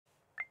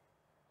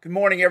Good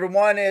morning,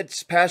 everyone.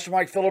 It's Pastor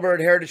Michael .philliber at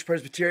Heritage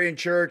Presbyterian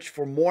Church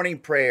for morning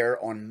prayer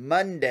on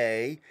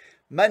Monday,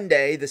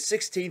 the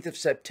 16th of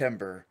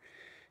September.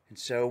 And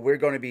so we're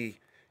going to be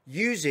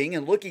using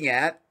and looking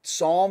at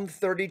Psalm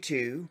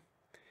 32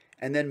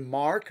 and then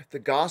Mark, the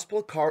Gospel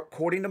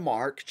according to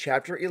Mark,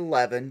 chapter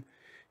 11,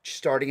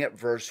 starting at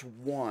verse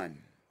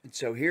 1. And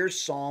so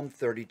here's Psalm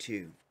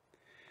 32.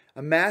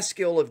 A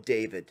maskil of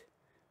David.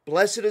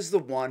 Blessed is the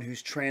one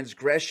whose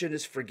transgression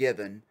is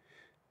forgiven,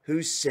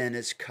 whose sin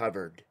is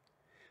covered.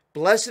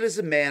 Blessed is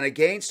the man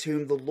against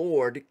whom the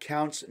Lord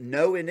counts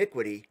no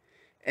iniquity,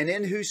 and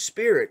in whose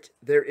spirit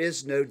there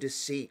is no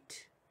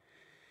deceit.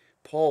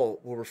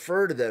 Paul will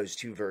refer to those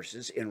two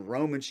verses in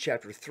Romans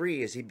chapter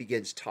 3 as he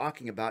begins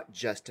talking about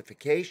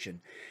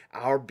justification,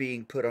 our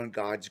being put on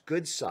God's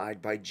good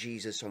side by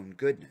Jesus' own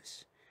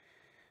goodness.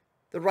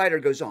 The writer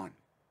goes on,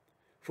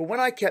 "For when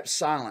I kept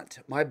silent,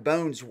 my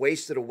bones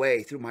wasted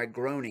away through my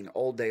groaning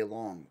all day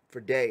long, for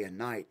day and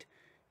night.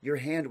 Your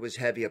hand was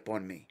heavy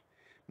upon me.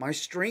 My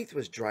strength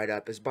was dried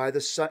up as by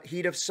the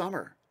heat of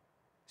summer.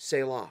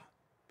 Selah.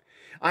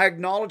 I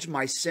acknowledged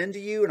my sin to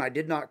you, and I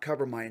did not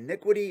cover my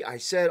iniquity. I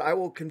said, I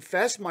will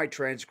confess my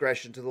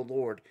transgression to the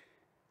Lord,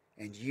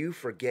 and you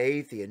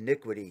forgave the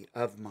iniquity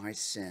of my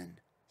sin.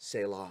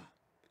 Selah.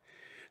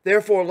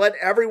 Therefore, let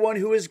everyone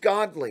who is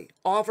godly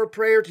offer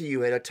prayer to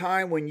you at a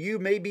time when you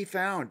may be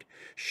found.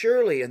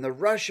 Surely in the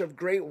rush of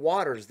great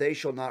waters they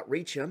shall not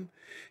reach him.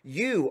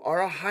 You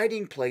are a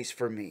hiding place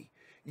for me.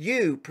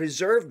 You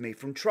preserve me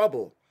from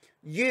trouble.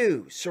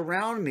 You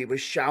surround me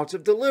with shouts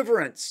of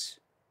deliverance.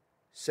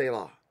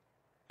 Selah.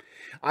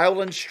 I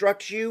will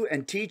instruct you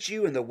and teach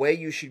you in the way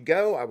you should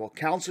go. I will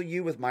counsel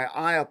you with my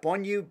eye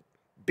upon you.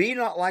 Be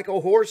not like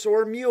a horse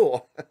or a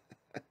mule.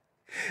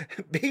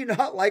 Be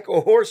not like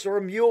a horse or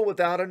a mule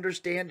without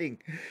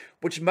understanding,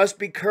 which must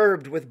be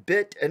curbed with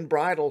bit and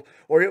bridle,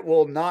 or it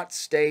will not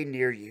stay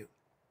near you.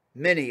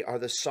 Many are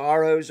the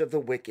sorrows of the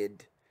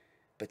wicked,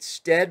 but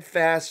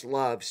steadfast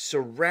love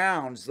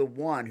surrounds the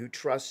one who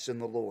trusts in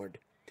the Lord.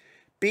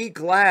 Be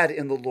glad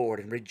in the Lord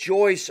and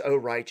rejoice, O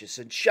righteous,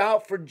 and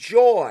shout for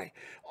joy,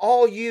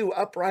 all you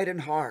upright in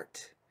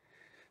heart."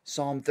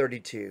 Psalm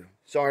 32.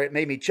 Sorry, it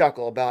made me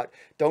chuckle about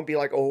don't be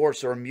like a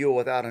horse or a mule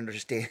without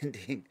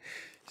understanding.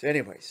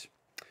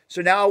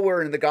 So now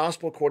we're in the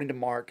Gospel according to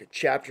Mark,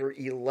 chapter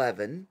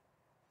 11.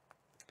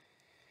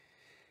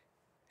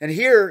 And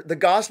here, the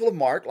Gospel of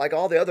Mark, like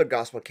all the other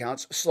Gospel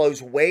accounts,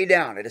 slows way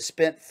down. It has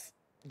spent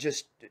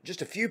just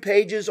a few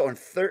pages on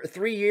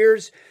 3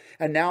 years,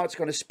 and now it's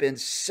going to spend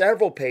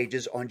several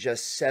pages on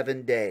just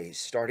 7 days,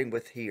 starting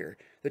with here,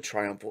 the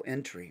triumphal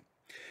entry.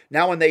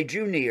 Now when they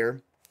drew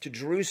near to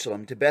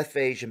Jerusalem, to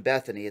Bethphage and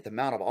Bethany at the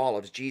Mount of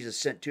Olives, Jesus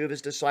sent 2 of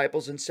his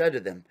disciples and said to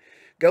them,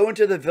 "Go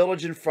into the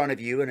village in front of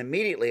you, and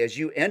immediately as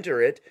you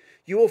enter it,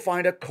 you will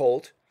find a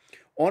colt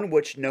on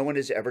which no one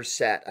has ever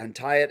sat.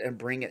 Untie it and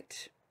bring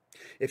it.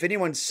 If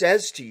anyone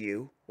says to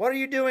you, 'What are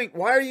you doing?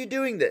 Why are you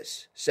doing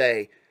this?'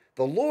 say,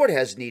 'The Lord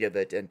has need of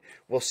it, and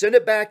will send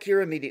it back here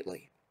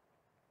immediately.'"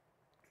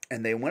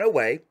 And they went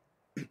away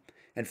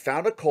and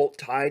found a colt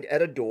tied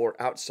at a door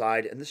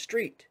outside in the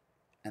street,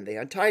 and they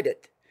untied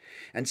it.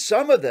 And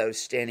some of those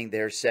standing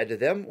there said to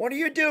them, "What are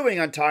you doing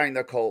untying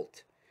the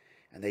colt?"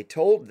 And they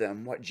told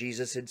them what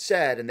Jesus had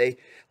said, and they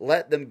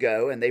let them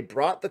go, and they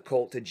brought the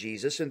colt to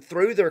Jesus and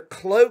threw their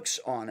cloaks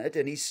on it,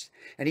 and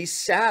he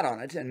sat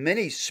on it, and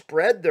many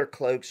spread their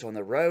cloaks on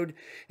the road,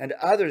 and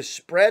others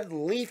spread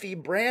leafy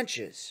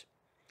branches.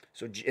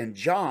 So in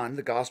John,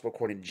 the Gospel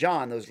according to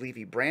John, those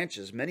leafy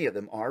branches, many of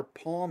them are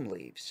palm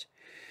leaves.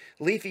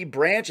 Leafy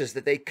branches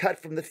that they cut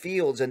from the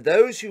fields, and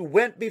those who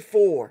went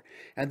before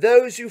and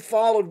those who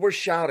followed were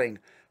shouting,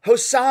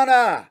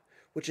 "Hosanna,"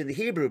 which in the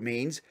Hebrew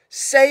means,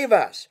 "Save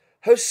us."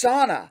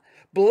 Hosanna,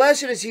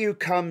 blessed is he who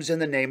comes in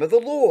the name of the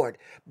Lord.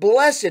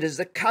 Blessed is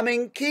the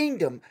coming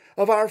kingdom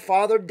of our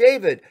father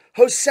David.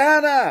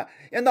 Hosanna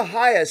in the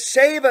highest,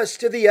 save us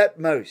to the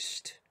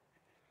utmost.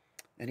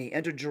 And he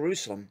entered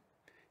Jerusalem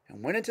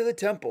and went into the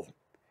temple.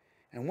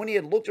 And when he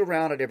had looked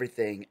around at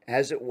everything,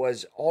 as it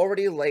was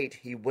already late,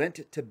 he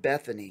went to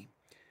Bethany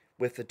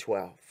with the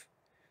 12.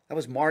 That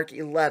was Mark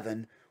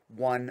 11,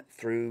 1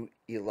 through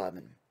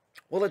 11.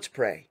 Well, let's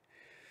pray.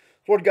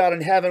 Lord God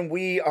in heaven,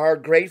 we are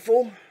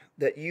grateful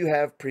that you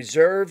have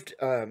preserved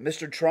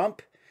Mr.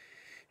 Trump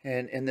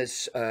and in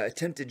this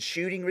attempted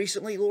shooting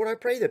recently. Lord, I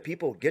pray that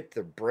people get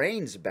their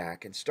brains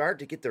back and start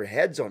to get their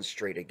heads on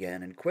straight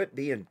again and quit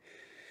being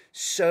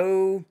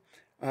so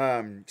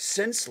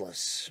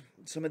senseless.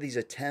 Some of these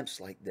attempts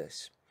like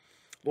this.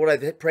 Lord,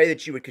 I pray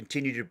that you would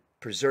continue to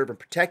preserve and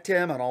protect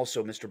him, and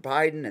also Mr.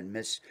 Biden and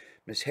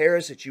Miss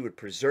Harris, that you would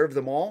preserve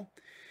them all.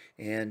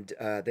 And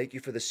thank you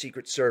for the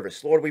Secret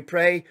Service. Lord, we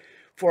pray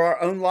for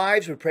our own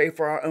lives. We pray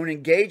for our own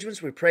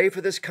engagements. We pray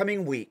for this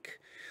coming week,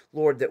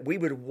 Lord, that we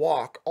would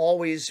walk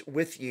always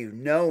with you,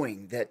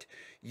 knowing that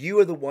you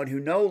are the one who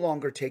no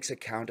longer takes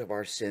account of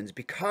our sins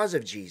because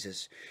of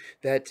Jesus,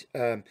 that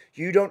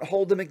you don't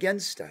hold them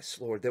against us,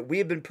 Lord, that we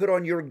have been put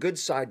on your good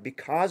side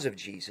because of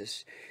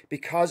Jesus'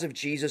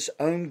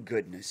 own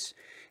goodness,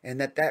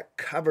 and that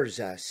covers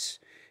us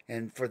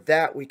And for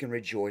that we can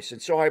rejoice.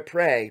 And so I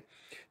pray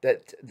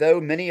that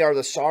though many are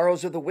the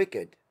sorrows of the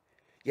wicked,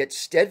 yet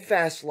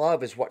steadfast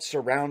love is what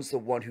surrounds the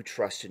one who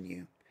trusts in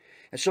you.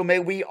 And so may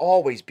we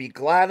always be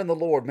glad in the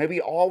Lord. May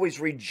we always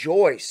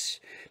rejoice.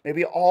 May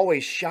we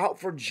always shout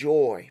for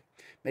joy.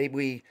 May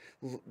we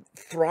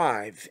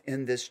thrive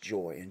in this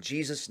joy. In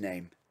Jesus'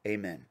 name,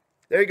 amen.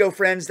 There you go,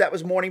 friends. That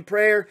was morning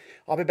prayer.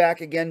 I'll be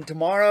back again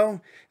tomorrow.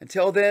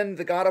 Until then,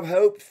 the God of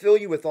hope fill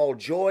you with all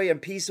joy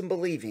and peace in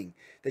believing,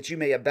 that you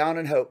may abound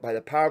in hope by the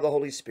power of the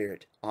Holy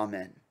Spirit.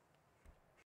 Amen.